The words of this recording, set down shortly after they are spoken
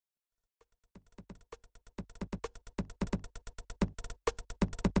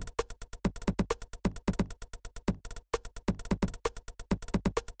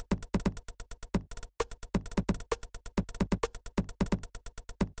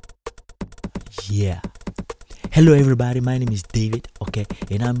Yeah. Hello everybody, my name is David, okay,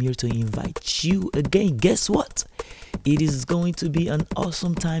 and I'm here to invite you again. Guess what? It is going to be an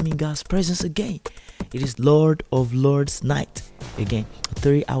awesome time in God's presence again. It is Lord of Lords night again, a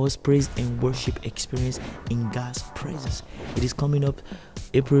 3 hours praise and worship experience in God's presence. It is coming up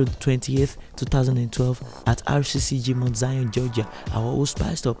April 20th 2012 at R.C.C.G, Mount Zion, Georgia. Our host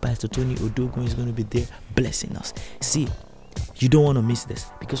pastor, Pastor Tony Odugunwa, is going to be there blessing us. See, you don't want to miss this,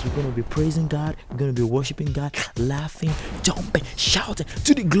 because we're going to be praising God, we're going to be worshiping God, laughing, jumping, shouting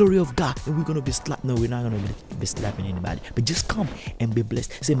to the glory of God, and we're going to be no, we're not going to be slapping anybody, but just come and be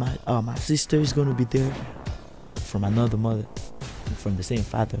blessed. Say, my sister is going to be there from another mother, from the same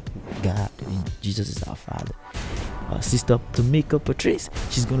Father, God. Jesus is our Father. Our sister Tameka Patrice,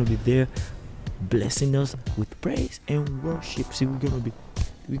 she's going to be there blessing us with praise and worship. See, we're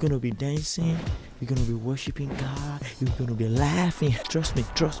gonna be dancing, we're gonna be worshiping God, we're gonna be laughing. Trust me,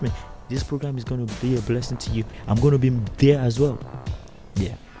 this program is gonna be a blessing to you. I'm gonna be there as well.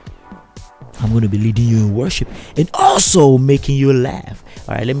 Yeah, I'm gonna be leading you in worship and also making you laugh.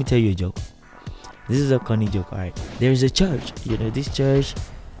 All right, let me tell you a joke. This is a funny joke. All right, there's a church, this church,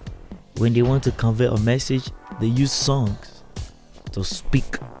 when they want to convey a message, they use songs to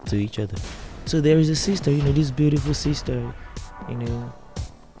speak to each other. So there is a sister, this beautiful sister,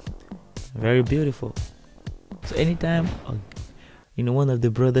 very beautiful. So anytime, one of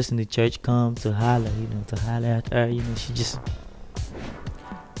the brothers in the church come to holler, at her, she just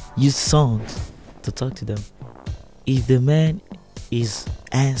use songs to talk to them. If the man is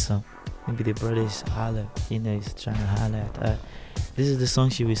handsome, maybe the brother is holler, is trying to holler at her. This is the song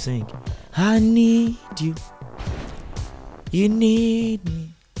she will sing. I need you, you need me.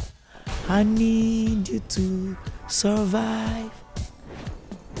 I need you to survive.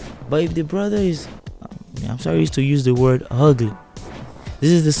 But if the brother is, I'm sorry to use the word ugly,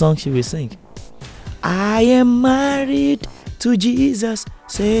 this is the song she will sing. I am married to Jesus,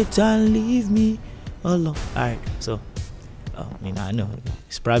 Satan leave me alone. Alright, so, I know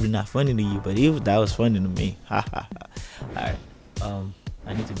it's probably not funny to you, but if that was funny to me, alright,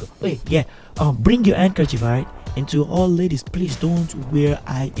 I need to go. Wait, yeah, bring your handkerchief, alright? And to all ladies, please don't wear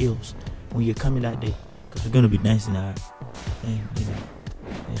high heels when you're coming that day, because we're gonna be dancing, alright?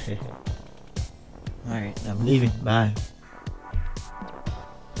 Alright, I'm leaving. Bye.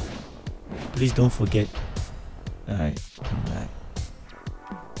 Please don't forget. Alright.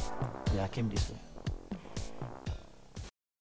 Yeah, I came this way.